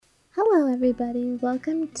Hello, everybody.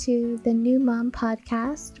 Welcome to the New Mom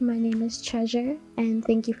Podcast. My name is Treasure, and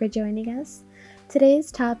thank you for joining us.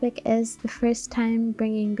 Today's topic is the first time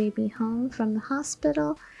bringing baby home from the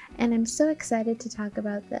hospital, and I'm so excited to talk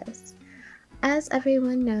about this. As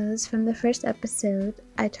everyone knows from the first episode,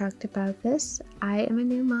 I talked about this. I am a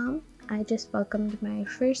new mom. I just welcomed my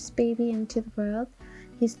first baby into the world.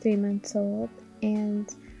 He's 3 months old,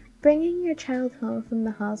 and bringing your child home from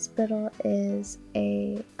the hospital is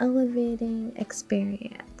a elevating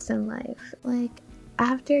experience in life. Like,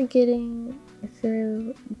 after getting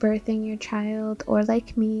through birthing your child, or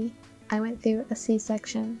like me, I went through a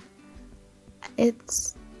C-section.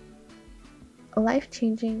 It's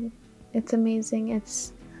life-changing. It's amazing.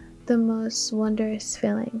 It's the most wondrous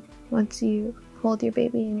feeling once you hold your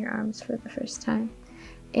baby in your arms for the first time.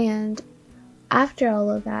 And after all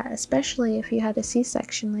of that, especially if you had a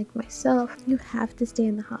C-section like myself, you have to stay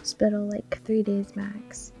in the hospital like 3 days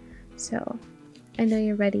max. So I know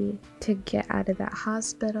you're ready to get out of that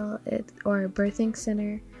hospital or a birthing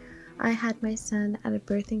center. I had my son at a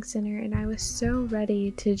birthing center and I was so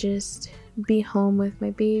ready to just be home with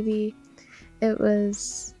my baby. It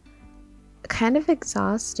was kind of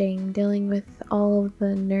exhausting dealing with all of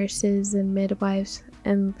the nurses and midwives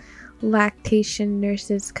and lactation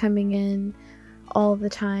nurses coming in all the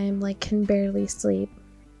time, like, can barely sleep.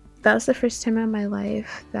 That was the first time in my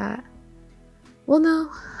life that, well,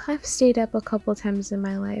 no, I've stayed up a couple times in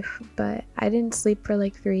my life, but I didn't sleep for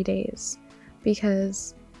like 3 days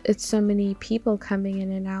because it's so many people coming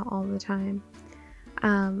in and out all the time.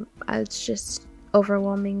 It's just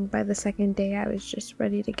overwhelming. By the second day, I was just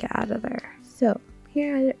ready to get out of there. So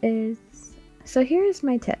here is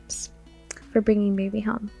my tips for bringing baby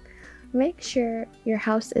home. Make sure your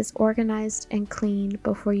house is organized and clean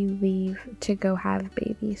before you leave to go have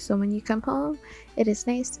baby. So when you come home, it is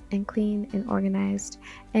nice and clean and organized.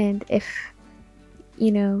 And if,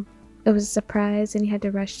 it was a surprise and you had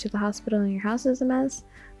to rush to the hospital and your house is a mess,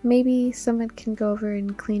 maybe someone can go over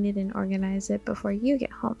and clean it and organize it before you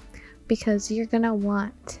get home, because you're gonna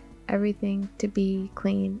want everything to be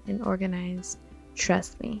clean and organized.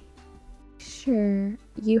 Trust me. Sure,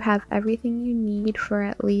 you have everything you need for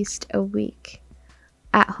at least a week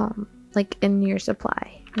at home, like in your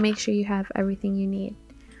supply. Make sure you have everything you need,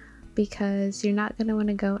 because you're not going to want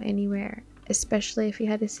to go anywhere, especially if you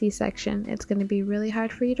had a C-section. It's going to be really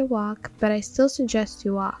hard for you to walk, but I still suggest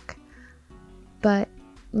you walk, but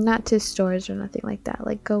not to stores or nothing like that.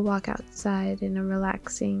 Like, go walk outside in a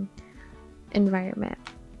relaxing environment.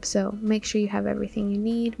 So make sure you have everything you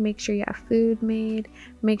need. Make sure you have food made.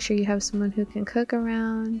 Make sure you have someone who can cook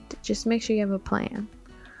around. Just make sure you have a plan.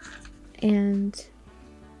 And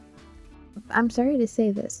I'm sorry to say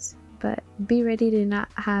this, but be ready to not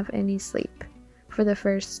have any sleep for the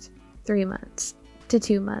first 3 months to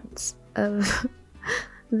 2 months of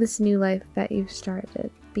this new life that you've started,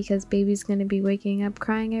 because baby's going to be waking up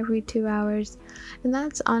crying every 2 hours. And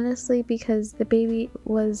that's honestly because the baby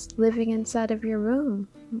was living inside of your room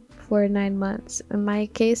for 9 months, in my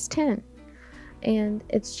case 10, and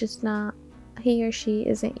it's just not, he or she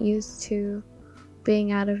isn't used to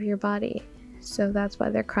being out of your body, so that's why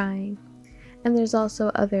they're crying. And there's also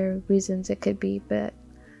other reasons it could be, but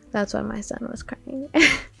that's why my son was crying.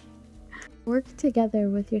 Work together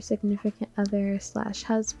with your significant other /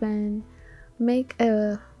 husband. Make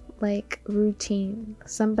a routine.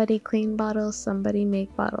 Somebody clean bottles, somebody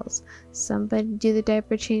make bottles, somebody do the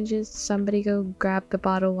diaper changes, somebody go grab the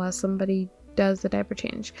bottle while somebody does the diaper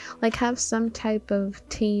change. Like, have some type of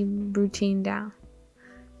team routine down.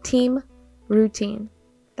 Team routine.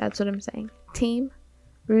 That's what I'm saying. Team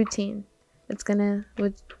routine. It's gonna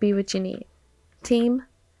be what you need. Team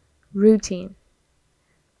routine.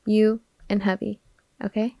 You and hubby.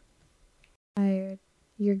 Okay? Tired.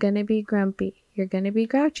 You're gonna be grumpy. You're going to be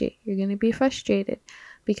grouchy. You're going to be frustrated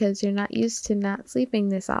because you're not used to not sleeping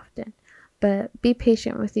this often. But be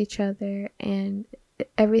patient with each other, and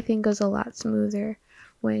everything goes a lot smoother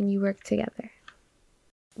when you work together.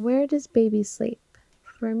 Where does baby sleep?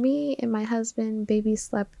 For me and my husband, baby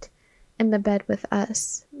slept in the bed with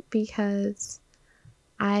us because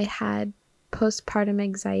I had postpartum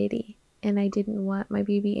anxiety and I didn't want my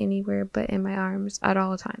baby anywhere but in my arms at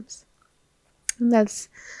all times. And that's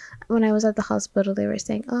when I was at the hospital, they were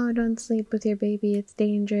saying, oh, don't sleep with your baby, it's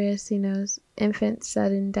dangerous, infant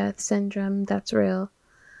sudden death syndrome, that's real.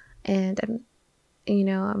 And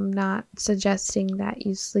I'm not suggesting that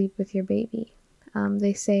you sleep with your baby.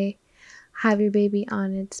 They say have your baby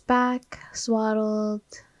on its back, swaddled,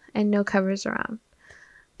 and no covers around.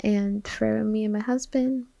 And for me and my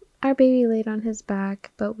husband, our baby laid on his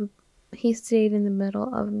back, but he stayed in the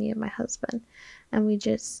middle of me and my husband, and we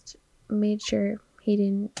just made sure he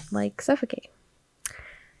didn't like suffocate.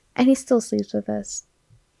 And he still sleeps with us.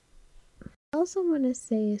 I also want to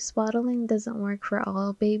say swaddling doesn't work for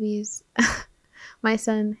all babies. My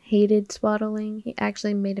son hated swaddling. He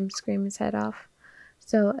actually made him scream his head off.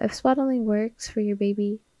 So if swaddling works for your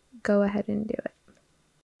baby, go ahead and do it.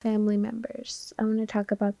 Family members. I want to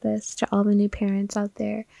talk about this to all the new parents out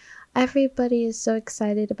there. Everybody is so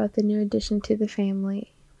excited about the new addition to the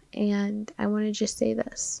family. And I want to just say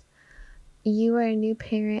this. You are a new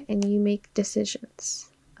parent and you make decisions.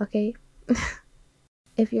 Okay?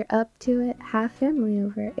 If you're up to it, have family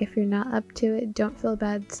over. If you're not up to it, don't feel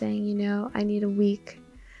bad saying, you know, I need a week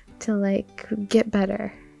to like get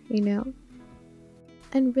better, you know?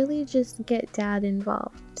 And really just get dad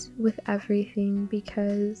involved with everything,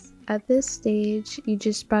 because at this stage, you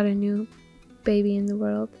just brought a new baby in the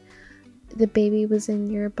world. The baby was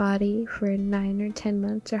in your body for 9 or 10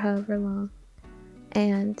 months or however long.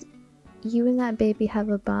 And you and that baby have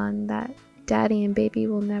a bond that daddy and baby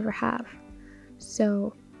will never have.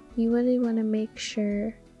 So you really want to make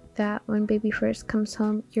sure that when baby first comes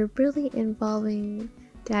home, you're really involving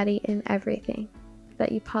daddy in everything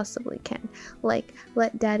that you possibly can. Like,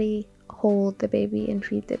 let daddy hold the baby and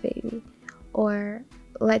feed the baby, or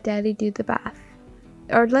let daddy do the bath,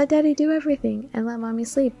 or let daddy do everything and let mommy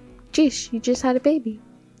sleep. Jeez, you just had a baby.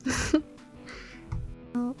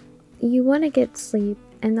 Well, you want to get sleep,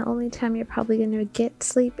 and the only time you're probably going to get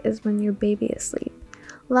sleep is when your baby is asleep.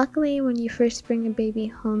 Luckily, when you first bring a baby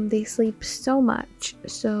home, they sleep so much,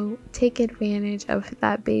 so take advantage of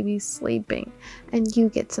that baby sleeping and you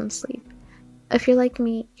get some sleep. If you're like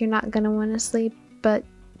me, you're not going to want to sleep, but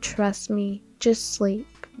trust me, just sleep.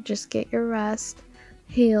 Just get your rest,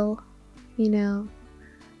 heal, you know,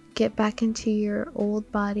 get back into your old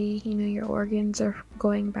body, you know, your organs are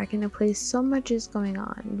going back into place. So much is going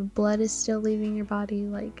on. The blood is still leaving your body.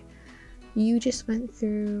 Like, you just went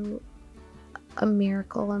through a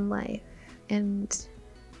miracle in life, and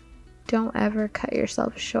don't ever cut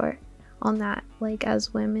yourself short on that. Like,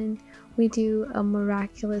 as women, we do a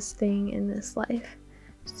miraculous thing in this life,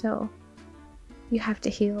 so you have to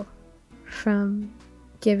heal from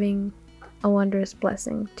giving a wondrous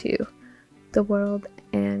blessing to the world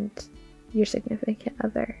and your significant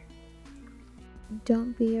other.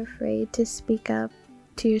 Don't be afraid to speak up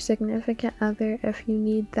to your significant other if you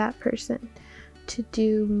need that person to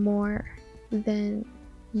do more than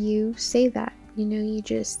you. Say that, you know, you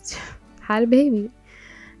just had a baby,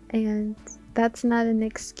 and that's not an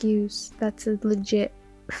excuse, that's a legit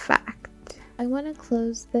fact. I want to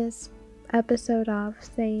close this episode off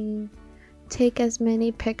saying, take as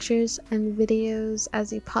many pictures and videos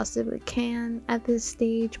as you possibly can at this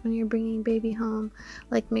stage when you're bringing baby home.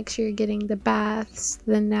 Like, make sure you're getting the baths,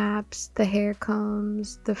 the naps, the hair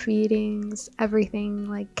combs, the feedings, everything.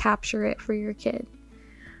 Like, capture it for your kid.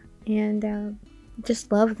 And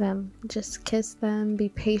just love them, just kiss them, be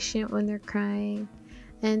patient when they're crying,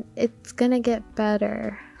 and it's gonna get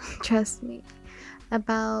better. Trust me.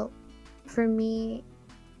 For me,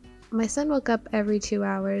 my son woke up every 2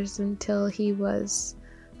 hours until he was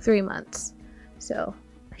 3 months, so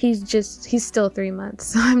he's still 3 months,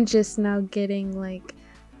 so I'm just now getting like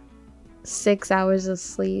 6 hours of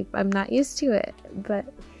sleep. I'm not used to it, but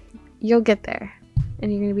you'll get there.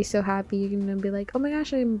 And you're going to be so happy. You're going to be like, oh my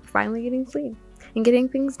gosh, I'm finally getting sleep and getting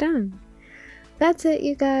things done. That's it,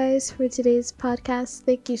 you guys, for today's podcast.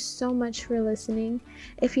 Thank you so much for listening.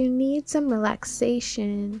 If you need some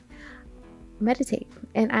relaxation, meditate.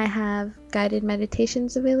 And I have guided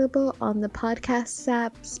meditations available on the podcast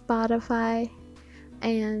app, Spotify,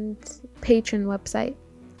 and Patreon website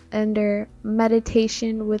under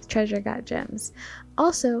Meditation with Treasure Got Gems.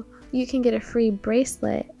 Also, you can get a free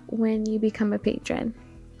bracelet when you become a patron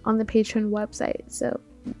on the Patreon website, so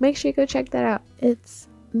make sure you go check that out. It's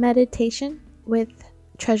Meditation with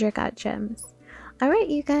Treasure Got Gems. Alright,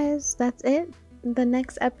 you guys, that's it. The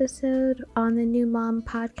next episode on the New Mom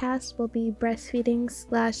podcast will be breastfeeding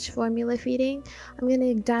 / formula feeding. I'm going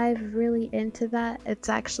to dive really into that. It's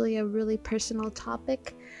actually a really personal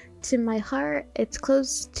topic to my heart. It's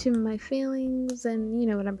close to my feelings, and you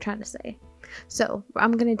know what I'm trying to say. So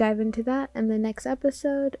I'm going to dive into that in the next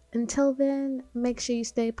episode. Until then, make sure you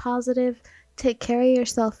stay positive. Take care of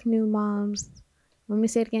yourself, new moms. Let me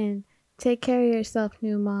say it again. Take care of yourself,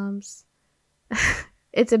 new moms.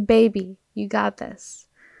 It's a baby. You got this.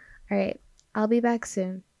 All right. I'll be back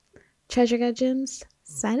soon. Treasure Got Gems,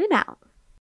 signing out.